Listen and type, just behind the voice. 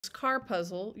car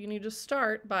puzzle, you need to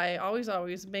start by always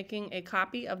making a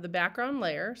copy of the background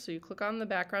layer. So you click on the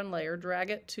background layer, drag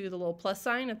it to the little plus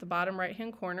sign at the bottom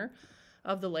right-hand corner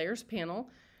of the layers panel.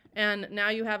 And now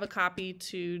you have a copy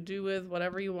to do with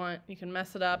whatever you want. You can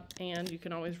mess it up, and you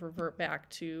can always revert back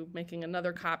to making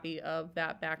another copy of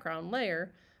that background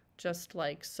layer, just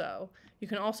like so. You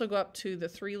can also go up to the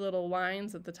three little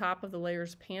lines at the top of the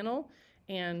layers panel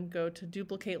and go to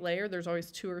duplicate layer. There's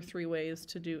always 2 or 3 ways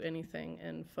to do anything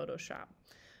in Photoshop.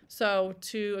 So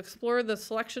to explore the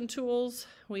selection tools,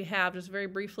 we have just very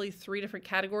briefly 3 different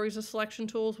categories of selection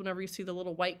tools. Whenever you see the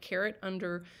little white caret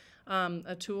under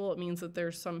a tool, it means that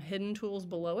there's some hidden tools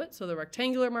below it. So the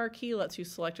rectangular marquee lets you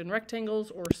select in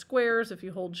rectangles or squares if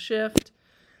you hold shift.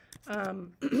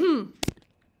 You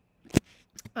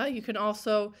can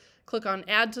also click on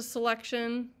add to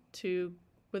selection to,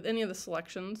 with any of the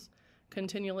selections,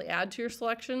 continually add to your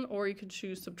selection, or you could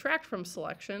choose subtract from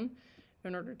selection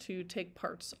in order to take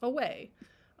parts away.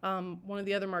 One of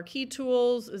the other marquee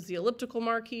tools is the elliptical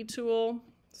marquee tool.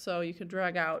 So you could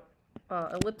drag out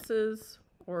ellipses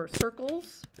or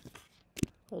circles,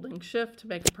 holding shift to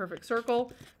make a perfect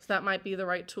circle. So that might be the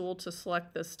right tool to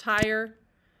select this tire.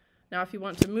 Now if you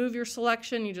want to move your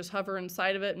selection, you just hover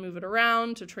inside of it and move it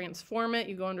around. To transform it,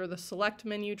 you go under the select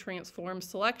menu, transform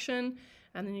selection,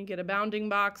 and then you get a bounding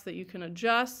box that you can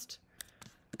adjust.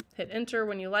 Hit enter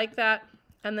when you like that.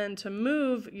 And then to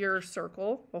move your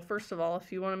circle, well, first of all,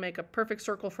 if you want to make a perfect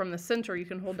circle from the center, you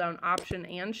can hold down Option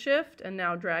and Shift and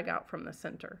now drag out from the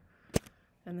center.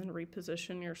 And then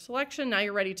reposition your selection. Now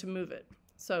you're ready to move it.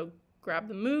 So grab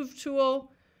the Move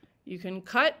tool. You can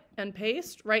cut and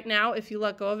paste. Right now, if you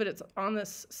let go of it, it's on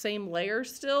this same layer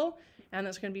still, and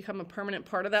it's going to become a permanent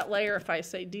part of that layer. If I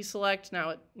say deselect, now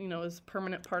it is a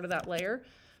permanent part of that layer.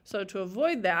 So to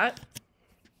avoid that,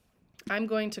 I'm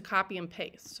going to copy and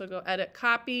paste. So go edit,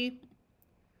 copy.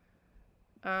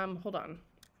 Hold on.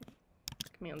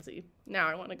 Command Z. Now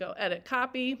I want to go edit,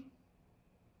 copy.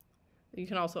 You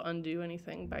can also undo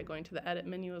anything by going to the edit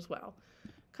menu as well.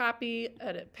 Copy,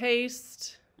 edit,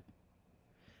 paste.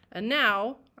 And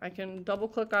now I can double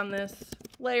click on this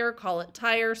layer, call it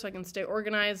tire, so I can stay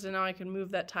organized, and now I can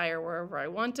move that tire wherever I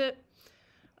want it.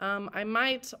 I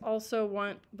might also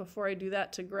want, before I do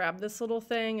that, to grab this little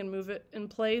thing and move it in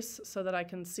place so that I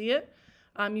can see it.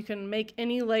 You can make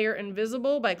any layer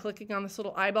invisible by clicking on this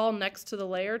little eyeball next to the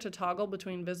layer to toggle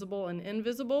between visible and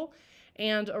invisible.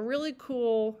 And a really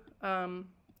cool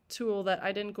tool that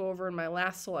I didn't go over in my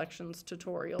last selections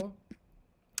tutorial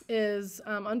is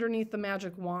underneath the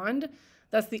magic wand.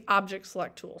 That's the object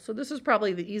select tool. So this is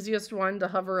probably the easiest one to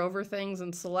hover over things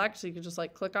and select. So you can just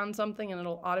like click on something and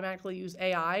it'll automatically use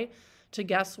AI to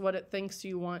guess what it thinks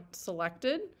you want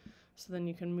selected. So then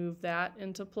you can move that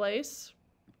into place.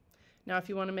 Now if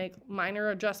you want to make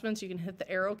minor adjustments, you can hit the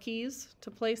arrow keys to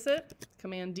place it.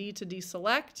 Command D to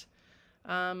deselect.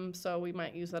 So we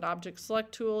might use that object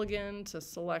select tool again to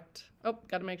select,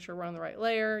 got to make sure we're on the right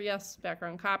layer. Yes,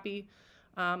 background copy.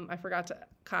 I forgot to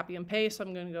copy and paste, so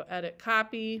I'm going to go edit,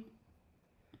 copy,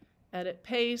 edit,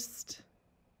 paste,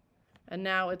 and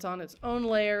now it's on its own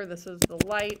layer. This is the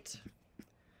light.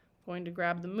 Going to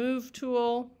grab the move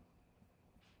tool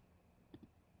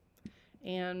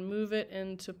and move it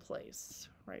into place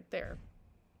right there.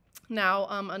 Now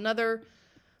another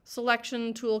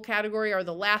selection tool category are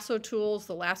the lasso tools.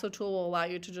 The lasso tool will allow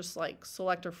you to just like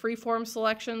select a freeform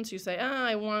selection. So you say,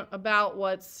 I want about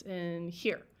what's in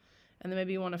here. And then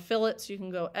maybe you want to fill it, so you can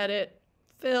go edit,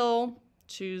 fill,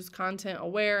 choose content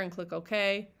aware, and click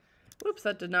OK. Whoops,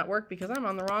 that did not work because I'm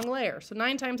on the wrong layer. So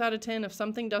 9 times out of 10, if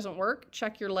something doesn't work,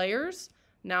 check your layers.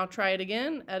 Now try it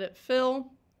again, edit, fill,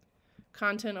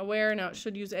 content aware. Now it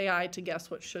should use AI to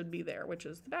guess what should be there, which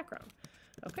is the background.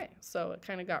 Okay, so it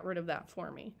kind of got rid of that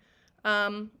for me.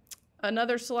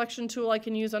 Another selection tool I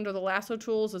can use under the lasso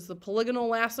tools is the polygonal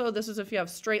lasso. This is if you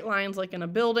have straight lines like in a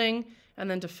building, and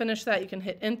then to finish that you can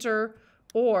hit enter,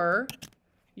 or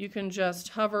you can just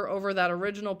hover over that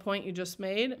original point you just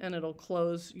made and it'll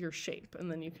close your shape, and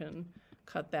then you can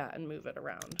cut that and move it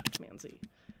around, Command Z.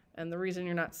 And the reason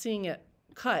you're not seeing it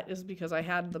cut is because I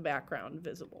had the background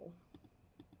visible.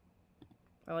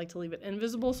 I like to leave it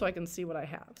invisible so I can see what I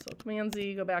have. So Command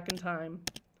Z, go back in time,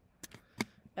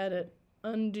 edit,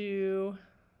 undo,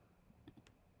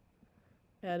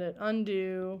 edit,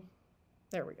 undo.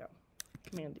 There we go.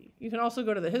 Command D. You can also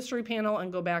go to the history panel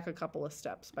and go back a couple of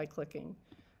steps by clicking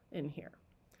in here.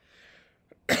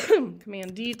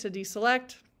 Command D to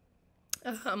deselect.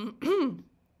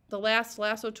 The last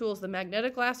lasso tool is the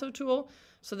magnetic lasso tool.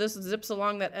 So this zips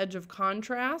along that edge of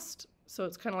contrast. So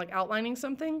it's kind of like outlining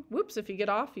something. Whoops, if you get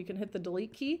off, you can hit the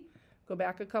delete key, go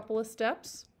back a couple of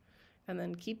steps, and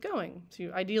then keep going.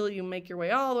 So ideally you make your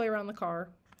way all the way around the car,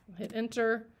 hit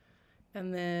enter,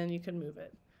 and then you can move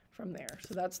it from there.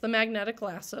 So that's the magnetic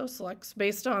lasso, selects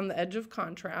based on the edge of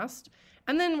contrast.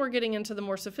 And then we're getting into the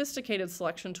more sophisticated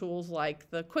selection tools like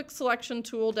the quick selection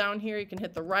tool down here. You can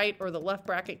hit the right or the left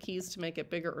bracket keys to make it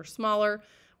bigger or smaller.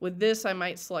 With this, I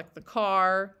might select the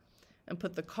car and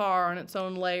put the car on its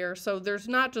own layer. So there's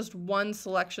not just one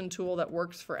selection tool that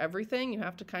works for everything. You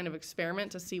have to kind of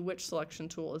experiment to see which selection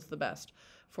tool is the best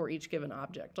for each given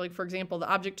object. Like for example, the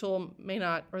object tool may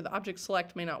not, or the object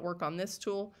select may not work on this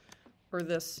tool or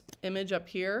this image up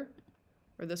here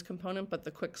or this component, but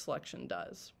the quick selection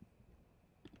does.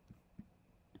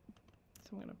 So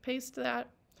I'm going to paste that,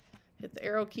 hit the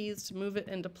arrow keys to move it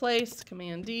into place,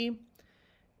 Command D,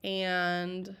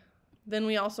 and then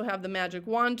we also have the magic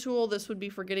wand tool. This would be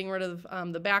for getting rid of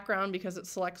the background because it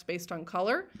selects based on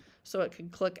color. So it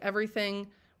could click everything.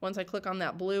 Once I click on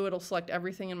that blue, it'll select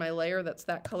everything in my layer that's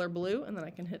that color blue, and then I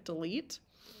can hit delete.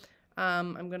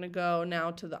 I'm going to go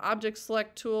now to the object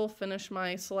select tool, finish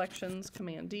my selections,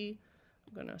 Command D.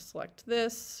 I'm going to select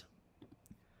this.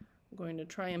 I'm going to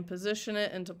try and position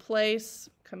it into place,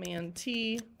 Command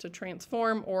T to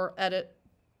transform or edit,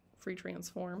 free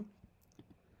transform.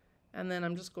 And then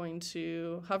I'm just going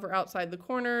to hover outside the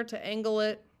corner to angle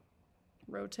it,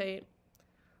 rotate,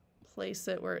 place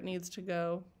it where it needs to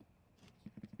go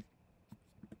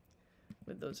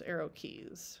with those arrow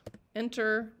keys.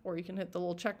 Enter, or you can hit the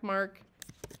little check mark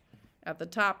at the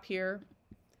top here,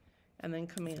 and then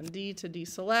Command D to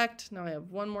deselect. Now I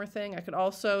have one more thing. I could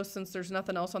also, since there's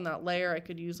nothing else on that layer, I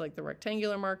could use like the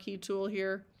rectangular marquee tool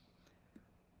here.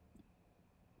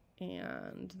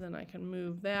 And then I can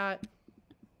move that.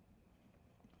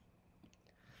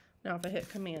 Now if I hit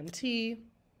Command T,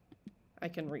 I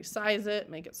can resize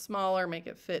it, make it smaller, make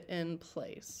it fit in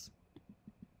place.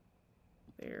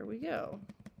 There we go.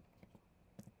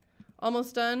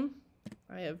 Almost done.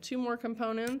 I have two more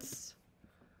components.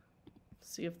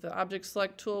 See if the object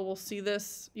select tool will see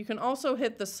this. You can also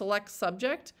hit the select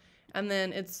subject, and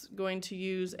then it's going to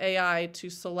use AI to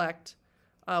select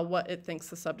what it thinks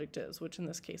the subject is, which in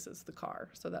this case is the car.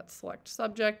 So that's select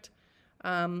subject,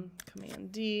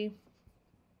 Command D.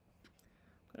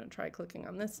 I'm going to try clicking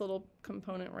on this little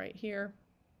component right here.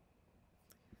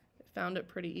 I found it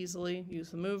pretty easily. Use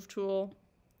the move tool,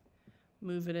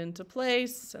 move it into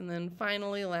place, and then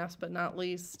finally, last but not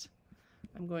least,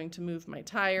 I'm going to move my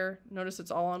tire. Notice it's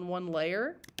all on one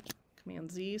layer, Command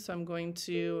Z, so I'm going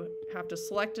to have to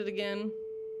select it again,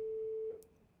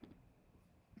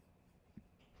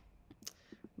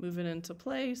 move it into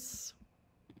place,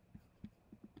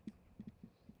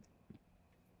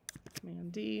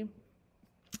 Command D.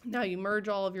 Now you merge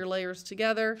all of your layers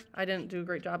together. I didn't do a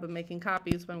great job of making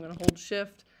copies, but I'm going to hold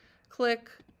Shift, click,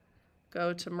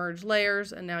 go to merge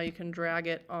layers, and now you can drag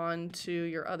it onto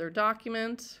your other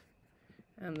document.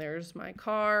 And there's my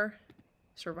car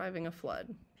surviving a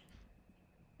flood.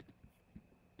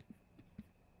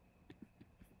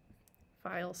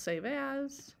 File, save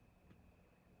as,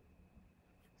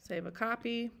 save a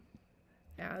copy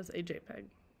as a JPEG.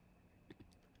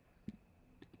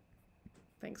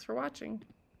 Thanks for watching.